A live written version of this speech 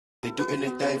They do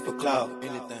anything for clout,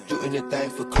 do anything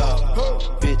for clout.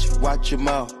 Bitch, watch your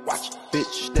mouth, bitch,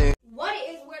 stay. What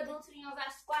it is, we're going to the Young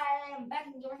Squad. I'm back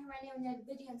again right now in another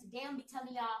video, and today I'm be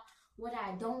telling y'all what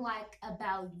I don't like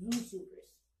about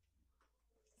YouTubers.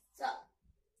 So,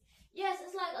 yes,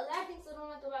 it's like a lot of things I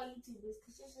don't like about YouTubers,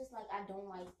 because it's just like I just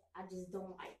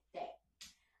don't like that.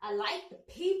 I like the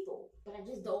people, but I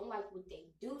just don't like what they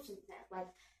do sometimes. Like,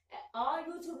 all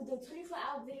YouTubers do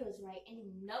 24-hour videos, right? And it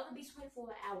never be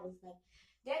 24 hours. Like,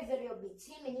 that video be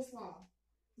 10 minutes long.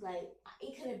 Like,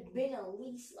 it could have been at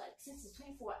least, like, since it's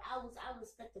 24 hours, I would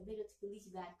expect the video to at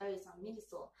least be like 30-some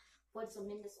minutes or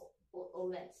 40-some minutes or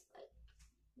less. Like,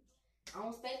 I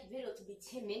don't expect the video to be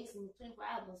 10 minutes and 24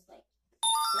 hours. Like,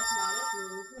 that's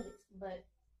really good. But,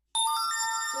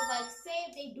 so, like,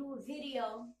 say if they do a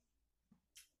video,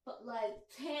 but like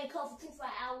 10 calls for 24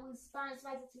 hours, finding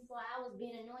somebody for 24 hours,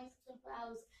 being annoying for 24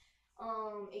 hours,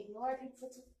 ignoring people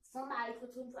for somebody for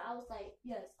 24 hours, like,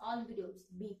 yes, all the videos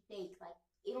be fake. Like,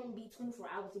 it don't be 24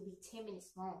 hours, it be 10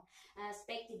 minutes long. I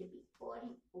expect it to be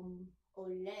 40 or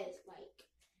less, like,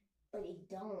 but it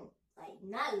don't. Like,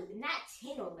 not 10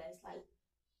 or less, like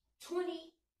 20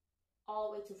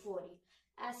 all the way to 40.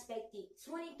 I expect it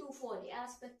 20 through 40. I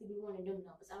expect it to be one of them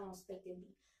numbers. I don't expect it to be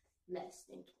less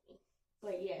than 20.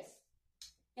 But yes,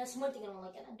 that's one thing I don't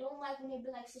like. And I don't like when they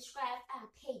be like, subscribe, I'll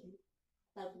pay you.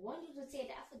 Like, one user said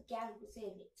that. I forgot who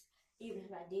said it. Even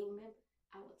if I did remember,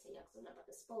 I would tell y'all, because I'm not about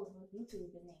to expose my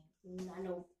YouTuber name. I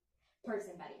know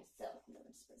person by himself. No,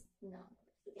 I'm not about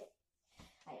to do that.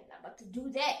 I am not about to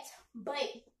do that.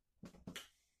 But,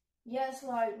 yes,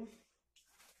 like,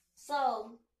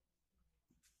 so,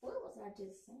 what was I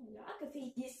just saying? Y'all, I could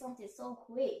forget something so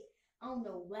quick. I don't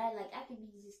know why. Like, I could be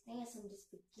just saying something,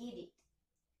 just forget it.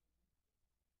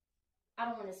 I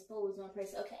don't want to expose one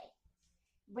person. Okay.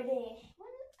 But then,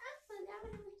 I forgot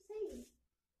what I was saying.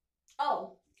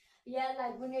 Oh, yeah,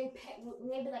 like when they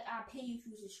be like, I'll pay you if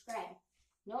you subscribe.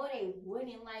 No, they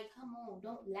wouldn't. Like, come on,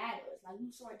 don't lie to us. Like,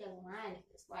 you sort of lying to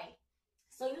us. Like,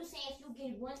 so you saying if you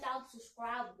get 1,000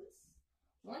 subscribers, you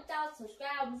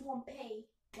gonna pay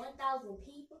 1,000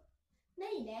 people? No,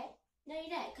 you're not. No,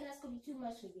 you're not. Because that's gonna be too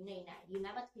much for you. No, you're not. You're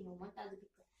not about to pay no 1,000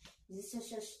 people just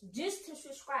to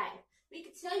subscribe. We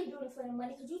could tell you doing it for the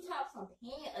money, because you talk from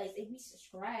paying us if we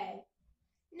subscribe.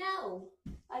 No.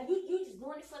 Like, you just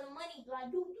doing it for the money.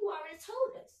 Like, you already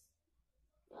told us.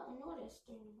 Y'all know that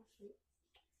thing in my shit.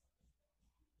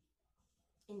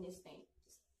 In this thing.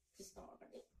 Just don't worry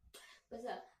about it. But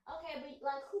okay, but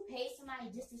like, who pays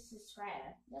somebody just to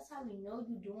subscribe? That's how we know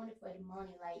you doing it for the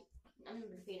money. Like, I'm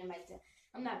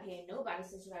not paying nobody to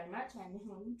subscribe to my channel.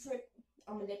 When you trick,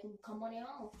 I'm gonna let them come on their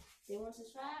own. They want to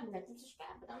subscribe, let them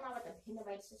subscribe. But I'm not about to pay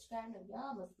nobody to subscribe. No,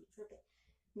 y'all must be tripping.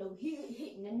 No,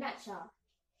 not y'all.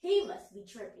 He must be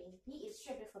tripping. He is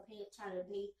tripping for trying to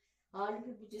pay all the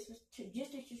people just to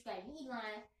subscribe. He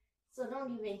lying. So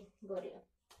don't even go there.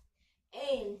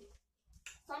 And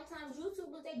sometimes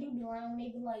YouTubers, they do be lying.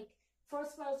 They be like,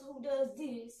 first person who does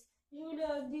this, get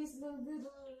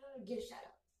a shout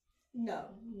out.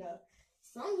 No.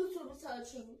 Some YouTubers tell the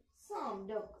truth. Some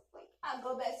don't. Like, I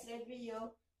go back to that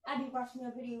video. I be watching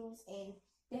their videos and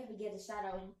they have to get a shout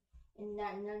out and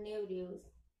not none of their videos.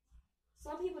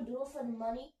 Some people do it for the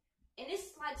money, and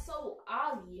it's like so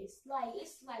obvious. Like,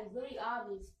 it's like really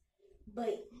obvious,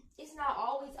 but it's not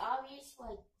always obvious.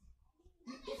 Like,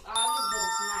 it's obvious, but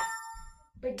it's not.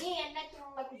 But then nothing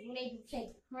like when they do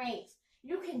fake pranks.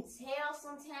 You can tell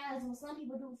sometimes when some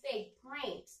people do fake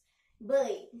pranks,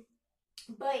 but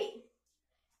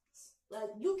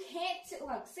like, you can't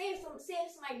like, say if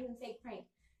somebody doing fake prank,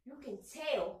 you can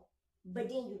tell, but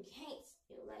then you can't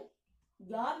tell. Like,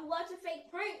 y'all be watching fake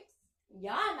pranks,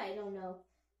 y'all might don't know,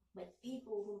 but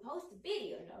people who post the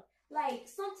video know. Like,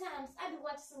 sometimes I be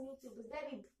watching some YouTubers,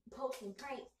 they be posting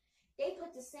pranks. They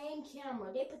put the same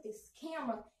camera,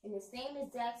 in the same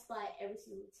exact spot every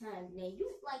single time. Now,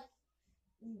 you like,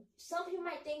 some people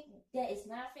might think that it's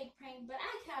not a fake prank, but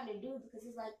I kind of do, because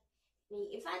it's like,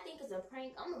 if I think it's a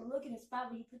prank, I'm gonna look in the spot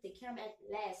where you put the camera at the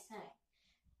last time.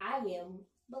 I am.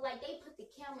 But like, they put the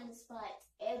camera in the spot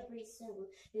every single,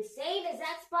 the same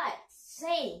exact spot.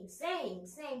 Same.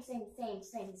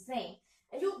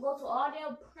 And you go to all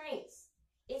their pranks,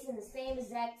 it's in the same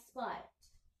exact spot.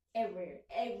 Every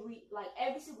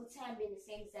single time they're in the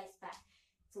same exact spot.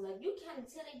 So like, you kind of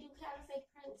tell they do kind of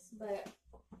fake pranks, but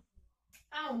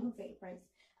I don't do fake pranks.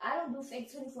 I don't do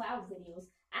fake 24-hour videos.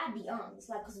 I'll be honest,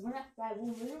 like, cause when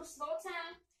it was slow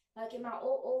time, like in my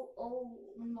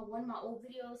one of my old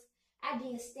videos, I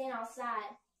did stand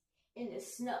outside in the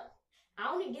snow. I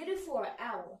only did it for an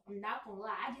hour. I'm not gonna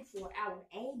lie, I did it for an hour.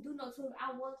 I ain't do no 24 hours.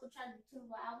 I was trying to do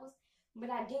 24 hours, but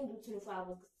I didn't do 24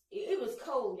 hours. it was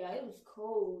cold, y'all. It was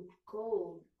cold.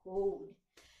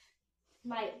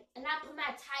 Like, and I put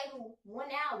my title 1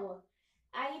 hour.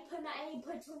 I ain't put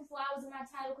 24 hours in my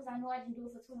title because I know I didn't do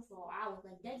it for 24 hours.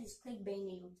 Like, that just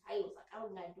clickbaiting your titles. Like, I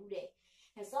would not do that.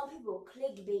 And some people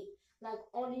clickbait, like,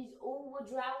 on these Uber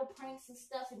driver pranks and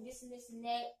stuff and this and this and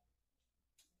that.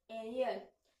 And yeah,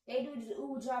 they do these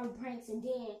Uber driver pranks and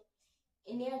they're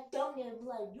throwing it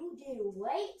like, you did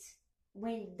what?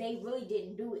 When they really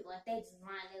didn't do it. Like, they just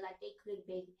lying. They like, they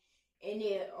clickbait in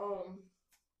their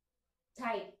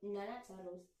type, not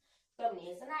titles,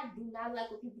 thumbnails. And I do not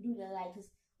like when people do that, like, cause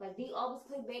like they always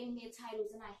clickbaiting their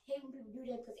titles, and I hate when people do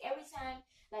that because every time,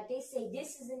 like, they say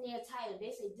this is in their title,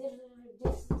 they say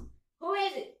this. Who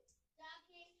is it?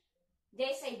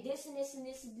 They say this and this and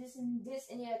this and this and this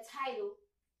in their title.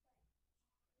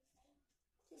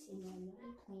 This is not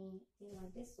clean. They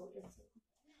like this sort of thing.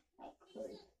 Like,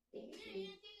 they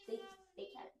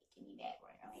kind of making me back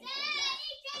right now.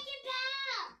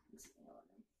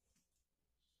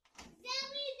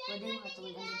 Well, they want to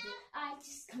leave. Alright,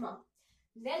 just come on.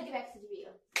 Let's get back to the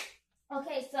video.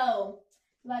 Okay, so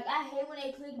like I hate when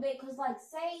they clickbait because like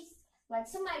say like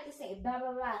somebody could say blah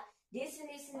blah blah this and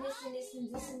this and this and this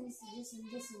and this and this and this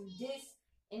and this and this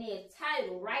in their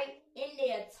title, right? In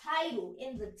their title,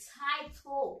 in the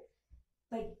title.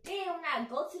 But then when I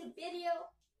go to the video,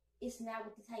 it's not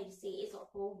what the title say. It's a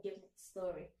whole different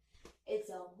story. It's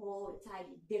a whole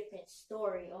entirely different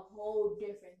story, a whole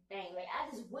different thing. Like, I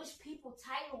just wish people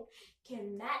title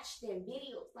can match their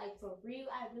videos. Like, for real,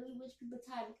 I really wish people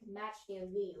title can match their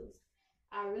videos.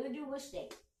 I really do wish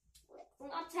that.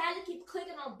 I'm tired of keep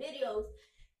clicking on videos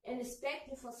and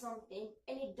expecting for something,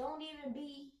 and it don't even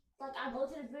be, like, I go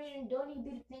to the video and don't even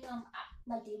be the thing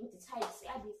like, with the title say.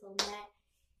 I be so mad.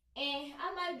 And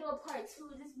I might do a part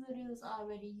 2. This video is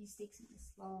already 6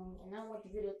 minutes long, and I want the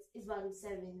video, it's about to be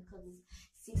 7 because it's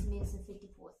 6 minutes and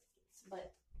 54 seconds.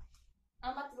 But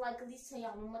I'm about to, like, at least tell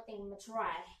y'all one more thing I'm gonna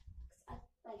try.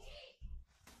 Cause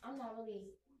I'm not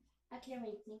really, I can't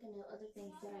really think of the other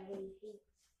things that I really hate.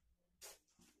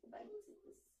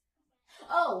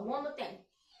 Oh, one more thing.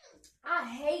 I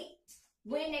hate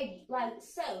when they, like,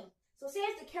 so say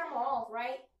it's the camera off,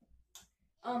 right?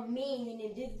 I'm mean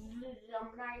and then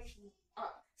I'm nice.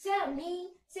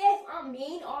 Say if I'm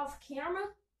mean off camera,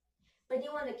 but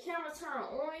then when the camera turn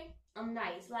on, I'm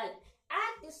nice. Like, I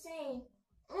act the same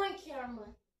on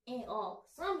camera and off.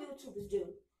 Some YouTubers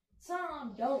do.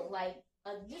 Some don't. Like,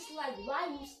 just like, why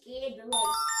you scared to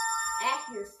like act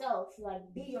yourself?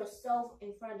 Like, be yourself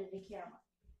in front of the camera.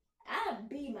 I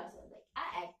be myself. Like,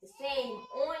 I act the same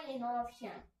on and off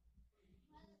camera.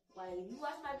 Like, if you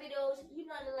watch my videos, you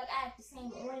know that, like, I act the same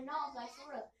on and off, like,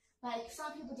 for real. Like,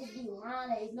 some people just be lying.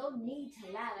 Like, there's no need to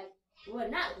lie. Like, well,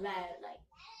 not lie. Like,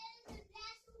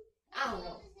 I don't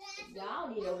know. Y'all, I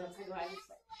don't even know what I'm talking about.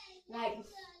 Like,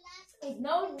 there's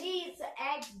no need to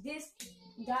act this,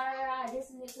 this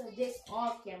and this and this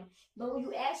off camera. But when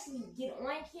you actually get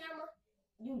on camera,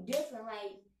 you different.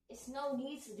 Like, it's no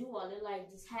need to do all that. Like,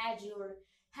 just hide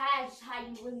how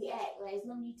you really act. Like, there's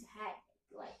no need to hide.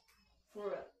 Like, for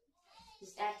real.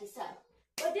 Just act yourself.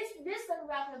 But this is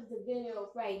wrapping up the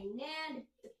video right now.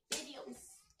 The video is,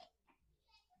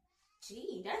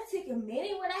 gee, that took a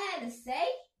minute what I had to say.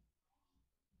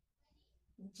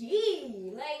 Gee,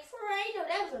 like, for real,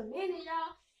 that was a minute,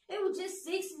 y'all. It was just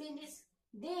 6 minutes.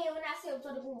 Then when I said it was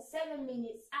going to go 7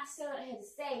 minutes, I said what I had to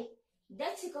say.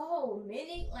 That took a whole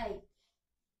minute. Like,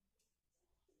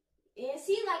 it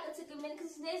seemed like it took a minute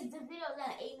because the video is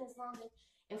not 8 minutes longer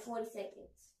and 40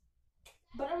 seconds.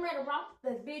 But I'm ready to wrap up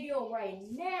the video right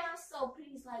now. So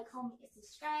please like, comment, and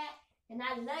subscribe. And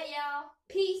I love y'all.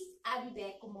 Peace. I'll be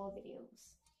back with more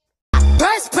videos.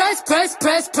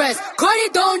 Press. Cardi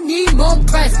don't need more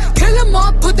press. Kill them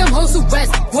all, put them hoes to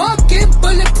rest. Walk in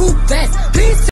bulletproof vest.